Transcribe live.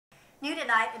New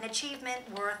tonight, an achievement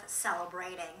worth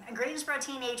celebrating. A Greensboro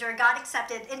teenager got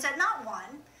accepted into not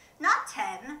one, not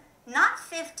 10, not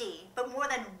 50, but more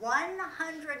than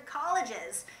 100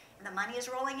 colleges. And the money is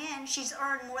rolling in. She's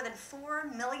earned more than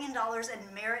 $4 million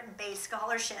in merit-based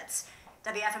scholarships.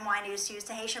 WFMY News 2's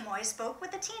Tahisha Moy spoke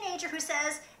with the teenager who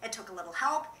says it took a little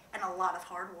help and a lot of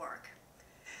hard work.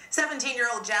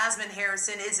 17-year-old Jasmine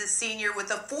Harrison is a senior with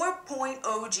a 4.0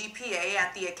 GPA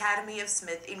at the Academy of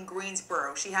Smith in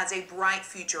Greensboro. She has a bright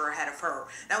future ahead of her.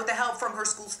 Now, with the help from her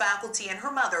school's faculty and her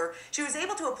mother, she was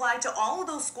able to apply to all of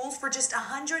those schools for just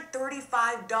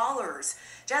 $135.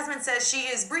 Jasmine says she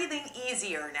is breathing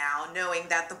easier now, knowing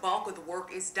that the bulk of the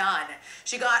work is done.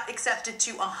 She got accepted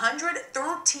to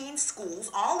 113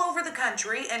 schools all over the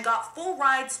country and got full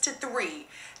rides to 3.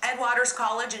 Edwaters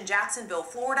College in Jacksonville,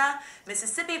 Florida,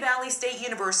 Mississippi Valley State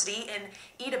University in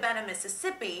Itta Bena,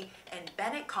 Mississippi, and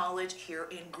Bennett College here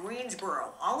in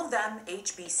Greensboro, all of them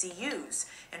HBCUs.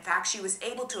 In fact, she was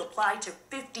able to apply to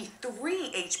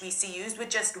 53 HBCUs with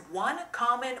just one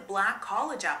common black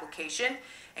college application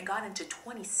and got into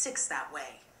 26 that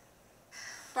way.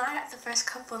 When I got the first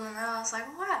couple in the mail, I was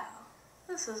like, wow,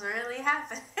 this is really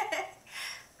happening.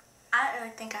 I didn't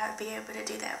really think I would be able to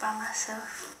do that by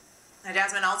myself. Now,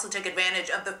 Jasmine also took advantage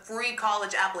of the free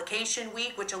college application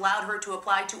week, which allowed her to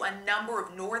apply to a number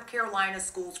of North Carolina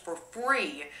schools for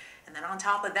free. And then on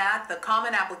top of that, the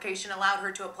common application allowed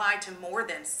her to apply to more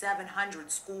than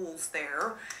 700 schools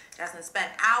there. Jasmine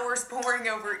spent hours poring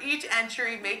over each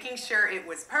entry, making sure it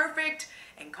was perfect,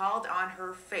 and called on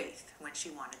her faith when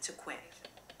she wanted to quit.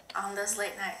 On those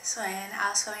late nights when I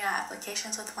was filling out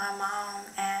applications with my mom,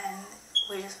 and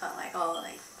we just felt like, oh,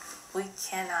 like, we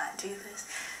cannot do this.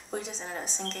 We just ended up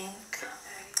singing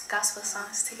gospel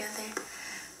songs together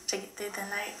to get through the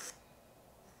night.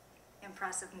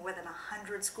 Impressive, more than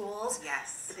 100 schools.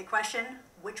 Yes. The big question,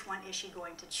 which one is she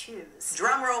going to choose?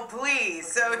 Drum roll, please.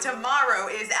 So tomorrow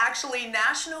is actually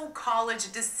National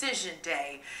College Decision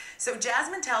Day. So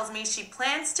Jasmine tells me she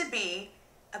plans to be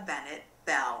a Bennett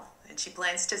Belle, and she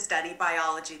plans to study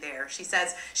biology there. She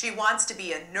says she wants to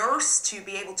be a nurse to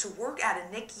be able to work at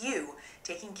a NICU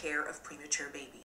taking care of premature babies.